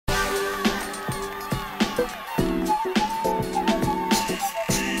Today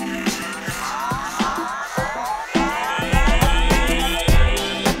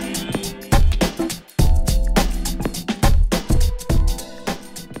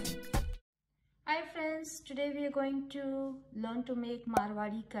we are going to learn to make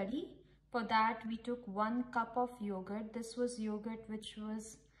Marwari Khadi. For that we took 1 cup of yogurt. This was yogurt which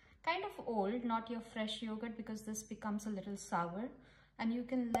was kind of old, not your fresh yogurt, because this becomes a little sour, and you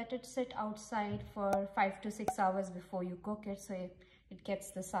can let it sit outside for 5 to 6 hours before you cook it, so it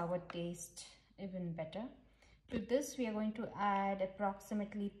gets the sour taste even better. To this we are going to add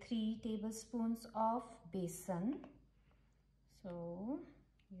approximately 3 tablespoons of besan. So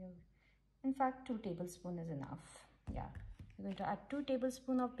in fact 2 tablespoons is enough. Yeah, we're going to add 2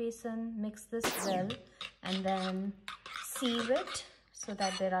 tablespoons of besan, mix this well, and then sieve it so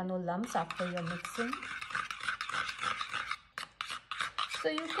that there are no lumps after you're mixing. So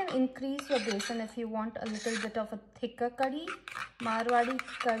you can increase your besan if you want a little bit of a thicker curry. Marwari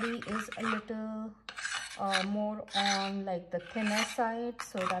Khadi is a little more on like the thinner side,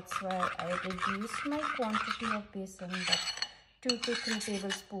 so that's why I reduced my quantity of besan, but 2 to 3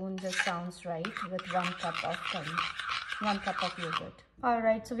 tablespoons just sounds right with 1 cup of curry, 1 cup of yogurt.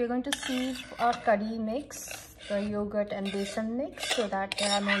 Alright, so we're going to sieve our curry mix, the yogurt and besan mix, so that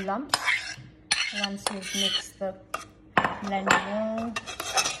there are no lumps. Once you've mixed the blend,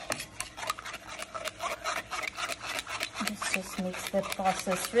 this just makes the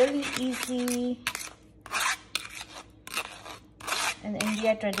process really easy. In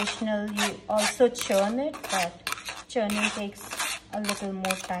India traditional, you also churn it, but churning takes a little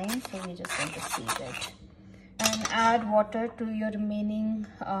more time, so we're just going to sieve it. And add water to your remaining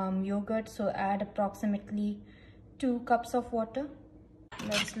yogurt, so add approximately 2 cups of water.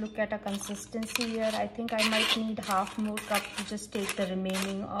 Let's look at a consistency here. I think I might need half more cup to just take the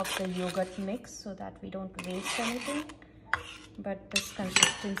remaining of the yogurt mix so that we don't waste anything. But this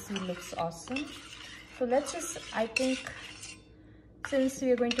consistency looks awesome. So let's just, I think since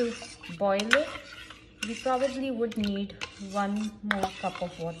we are going to boil it, we probably would need 1 more cup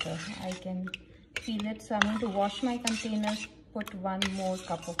of water. I can feel it, so I'm going to wash my container, put 1 more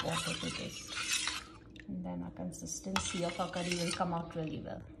cup of water to this, and then our consistency of our curry will come out really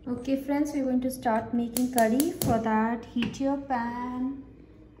well. Okay friends, we're going to start making curry. For that, heat your pan,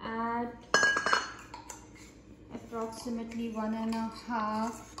 add approximately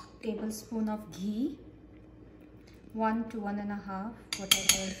 1.5 tablespoon of ghee, 1 to 1.5,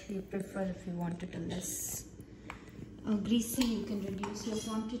 whatever you prefer. If you want it less greasy, you can reduce your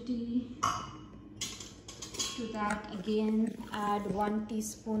quantity. To that again add 1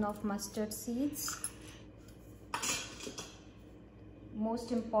 teaspoon of mustard seeds.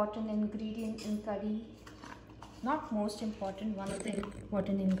 Most important ingredient in curry, not most important, one of the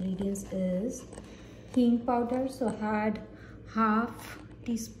important ingredients is hing powder. So add half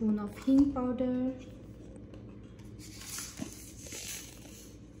teaspoon of hing powder.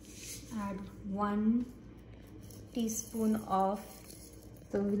 Add 1 teaspoon of,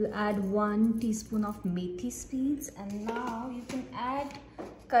 so we'll add 1 teaspoon of methi seeds, and now you can add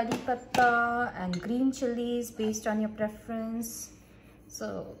curry patta and green chilies based on your preference.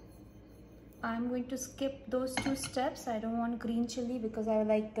 So I'm going to skip those 2 steps. I don't want green chili because I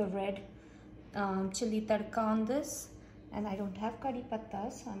like the red chili tadka on this, and I don't have curry patta,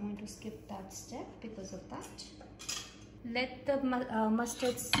 so I'm going to skip that step because of that. Let the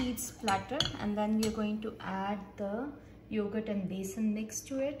mustard seeds splatter, and then we're going to add the yogurt and besan mix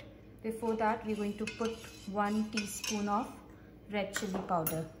to it. Before that, we're going to put 1 teaspoon of red chili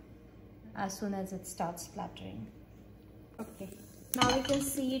powder as soon as it starts splattering. Okay, now we can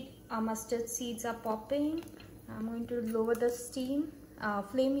see our mustard seeds are popping. I'm going to lower the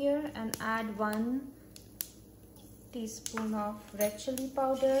flame here and add 1 teaspoon of red chili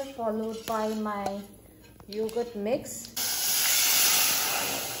powder, followed by my yogurt mix.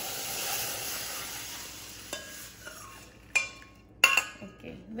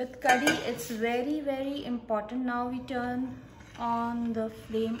 Okay, with curry it's very important. Now we turn on the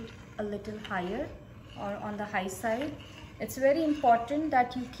flame a little higher, or on the high side. It's very important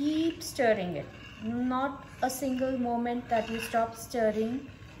that you keep stirring it, not a single moment that you stop stirring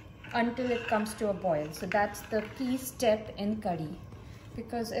until it comes to a boil. So that's the key step in curry,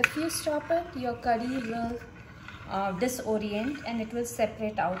 because if you stop it, your curry will disorient and it will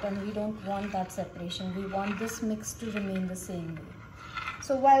separate out, and we don't want that separation. We want this mix to remain the same way.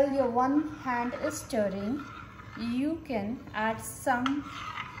 So while your one hand is stirring, you can add some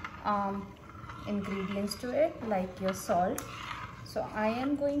ingredients to it, like your salt. So I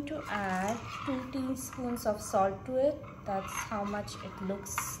am going to add 2 teaspoons of salt to it. That's how much it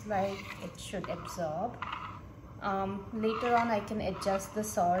looks like it should absorb. Later on I can adjust the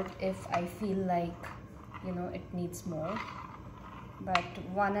salt if I feel like, you know, it needs more, but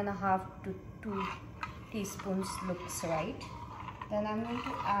 1.5 to 2 teaspoons looks right. Then I'm going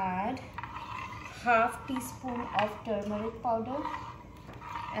to add half teaspoon of turmeric powder,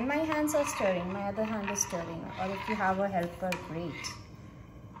 and my hands are stirring, my other hand is stirring, or if you have a helper, great.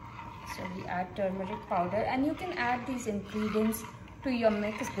 So we add turmeric powder, and you can add these ingredients to your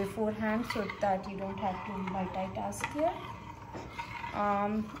mix beforehand so that you don't have to multitask here.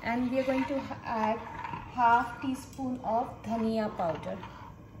 And we are going to add half teaspoon of dhaniya powder.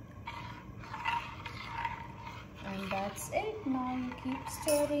 And that's it. Now you keep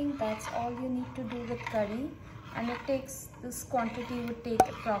stirring. That's all you need to do with curry. And it takes, this quantity would take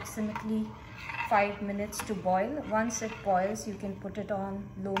approximately 5 minutes to boil. Once it boils, you can put it on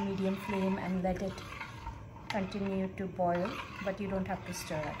low medium flame and let it continue to boil, but you don't have to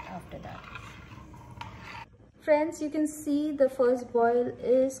stir it after that. Friends, you can see the first boil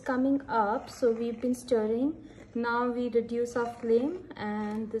is coming up, so we've been stirring. Now we reduce our flame,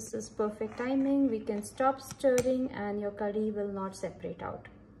 and this is perfect timing. We can stop stirring and your curry will not separate out.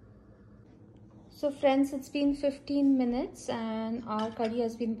 So friends, it's been 15 minutes and our curry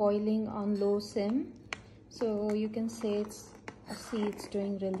has been boiling on low sim. So you can say it's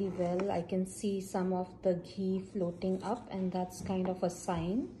doing really well. I can see some of the ghee floating up, and that's kind of a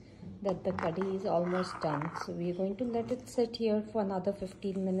sign that the curry is almost done. So we're going to let it sit here for another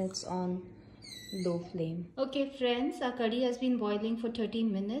 15 minutes on low flame. Okay friends, our curry has been boiling for 30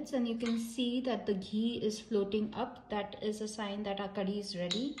 minutes and you can see that the ghee is floating up. That is a sign that our curry is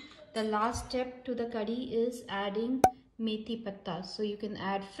ready. The last step to the curry is adding methi patta. So you can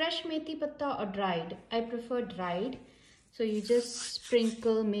add fresh methi patta or dried. I prefer dried. So you just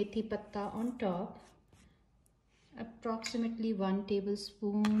sprinkle methi patta on top. Approximately 1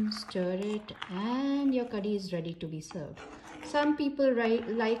 tablespoon, stir it, and your curry is ready to be served. Some people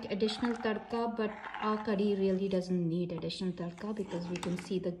like additional tadka, but our curry really doesn't need additional tadka because we can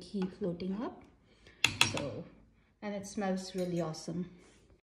see the ghee floating up. So, and it smells really awesome.